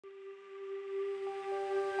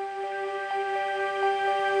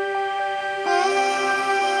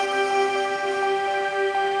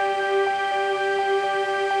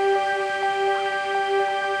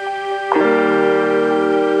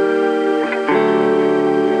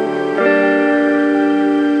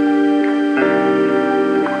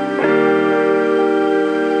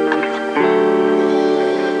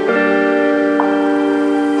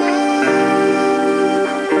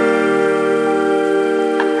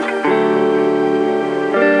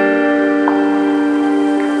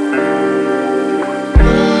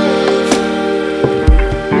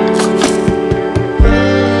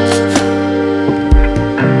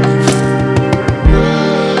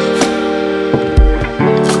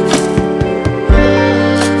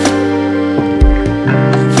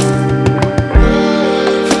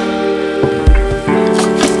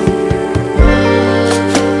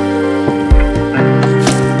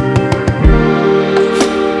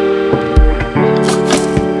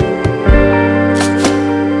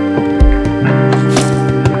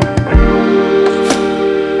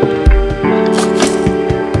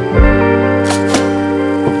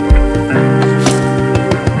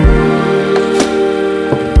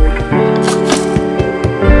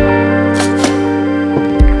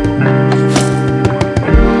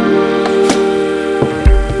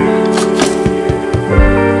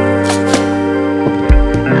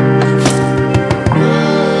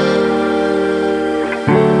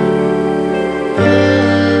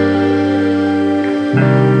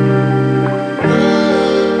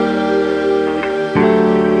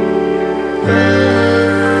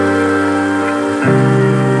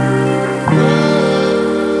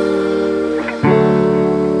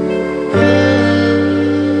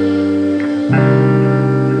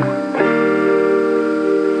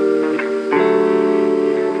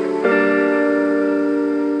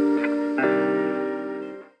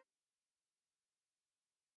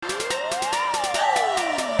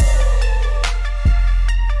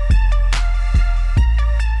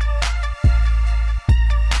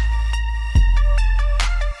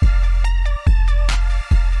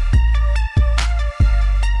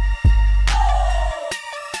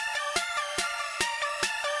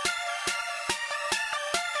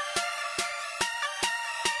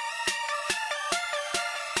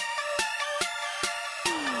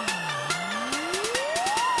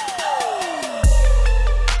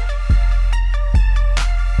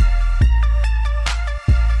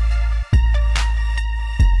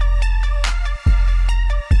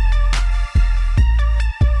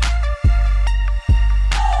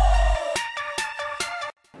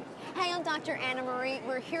Dr. Anna Marie.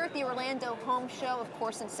 We're here at the Orlando Home Show, of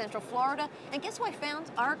course, in Central Florida. And guess who I found?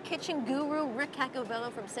 Our kitchen guru, Rick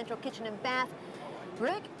Cacovello from Central Kitchen and Bath.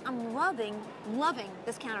 Rick, I'm loving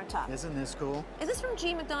this countertop. Isn't this cool? Is this from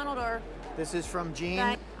Gene McDonald or? This is from Gene.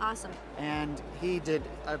 Right. Awesome. And he did,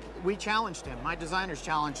 we challenged him. My designers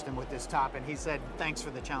challenged him with this top, and he said thanks for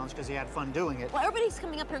the challenge because he had fun doing it. Well, everybody's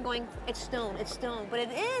coming up here going, it's stone, but it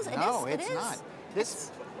is. No, it's not.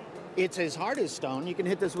 It's as hard as stone. You can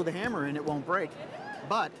hit this with a hammer and it won't break.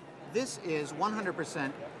 But this is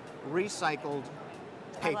 100% recycled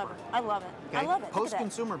paper. I love it. Okay? I love it.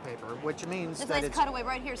 Post-consumer paper, which means this that nice cutaway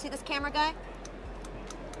right here. See this camera guy?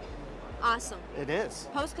 Awesome. It is.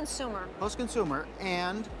 Post-consumer. Post-consumer,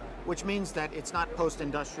 and which means that it's not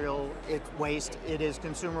post-industrial waste. It is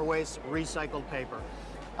consumer waste, recycled paper.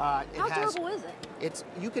 How durable is it?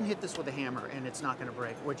 You can hit this with a hammer and it's not going to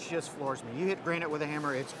break, which just floors me. You hit granite with a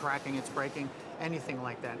hammer, it's cracking, it's breaking, anything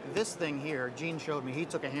like that. This thing here, Gene showed me, he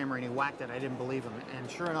took a hammer and he whacked it. I didn't believe him, and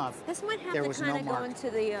sure enough, this might have there to was kind no of mark. go into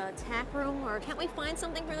the tap room, or can't we find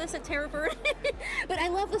something for this at Terraford? But I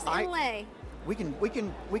love this inlay. We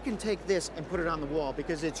can take this and put it on the wall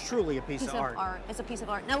because it's truly a piece of art. It's a piece of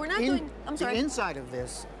art. Now we're not doing. I'm sorry. The inside of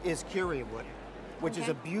this is curio wood, which is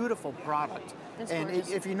a beautiful product. And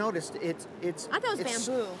if you noticed, it's I thought it was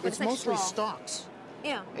bamboo. But it's like mostly straw. stalks.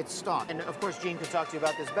 Yeah. It's stalk. And of course, Gene could talk to you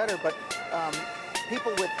about this better, but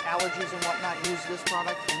people with allergies and whatnot use this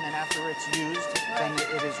product, and then after it's used, then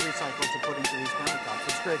it is recycled to put into these countertops.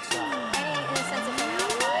 It's great stuff. Any sense of